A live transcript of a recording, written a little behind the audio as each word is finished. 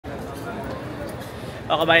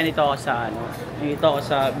O kabayan, dito ako sa dito ako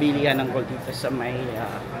sa bilihan ng gold dito sa may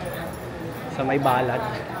Balad.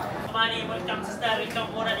 Money, welcome sister,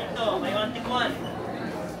 welcome mura dito. May 1-1.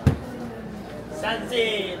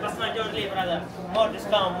 Sansi, Basmah Jewellery, brother. More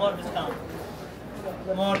discount, more discount.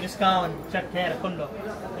 More discount. Check here, kullo.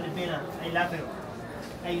 Filipina, I love you.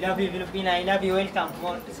 I love you, Filipina. I love you. Welcome.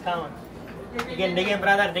 More discount. Again,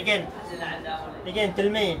 brother. Again,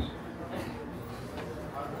 tell me.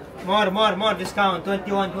 More discount.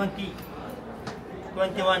 21, 20.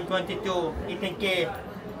 21, 22. 18K.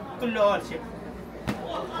 Kullo all shit.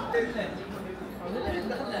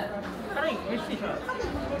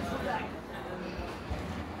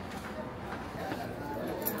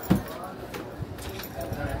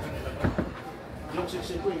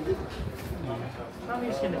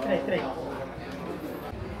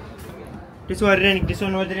 This one رينك, this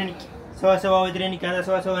one with رينك. سوا with رينك. هذا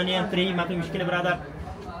سوا نيم 3 ما في مشكلة brother.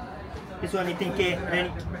 This one 18K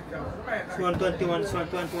رينك. This one 21, this one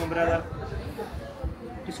 21 brother.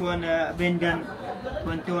 This one Bengan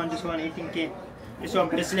 21, this one 18K. This one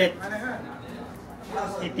bracelet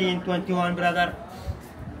 18, 21 brother.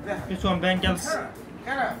 This one bangles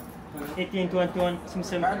 18, 21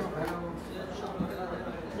 Simsim.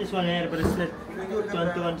 This one hair bracelet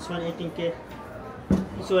 21, this one 18K.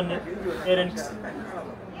 This one earrings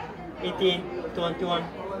 18, 21.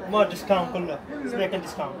 More discount كله. Second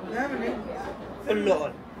discount. كله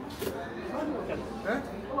all.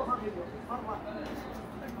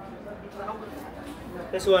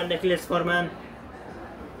 This one necklace for man.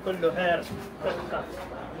 كله hair.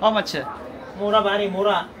 How much? مورا باري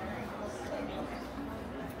مورا.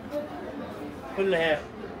 كله hair.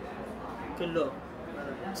 كله.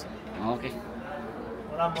 Okay.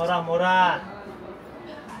 Mura.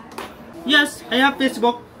 Yes, I have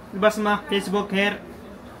Facebook. Basmah Facebook here.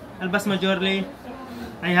 Basmah Jewellery.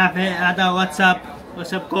 I have other WhatsApp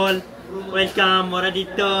call. Welcome, Mura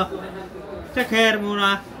dito. Check here,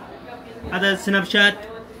 Mura. Other Snapchat.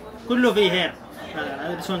 كله في here.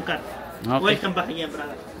 This one card. Okay. Welcome back again,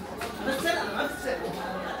 brother.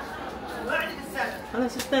 Hello,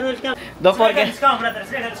 sister. Welcome. Don't forget. Discount, brother.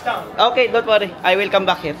 Discount. Okay, don't worry. I will come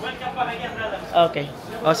back here. Welcome back again, brother. Okay.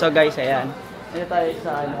 Also guys, ayan. Ito tayo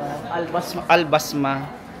sa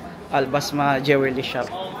Basmah Jewelry Shop.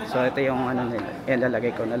 So ito yung nila.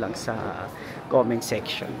 Ilalagay ko na lang sa comment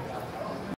section.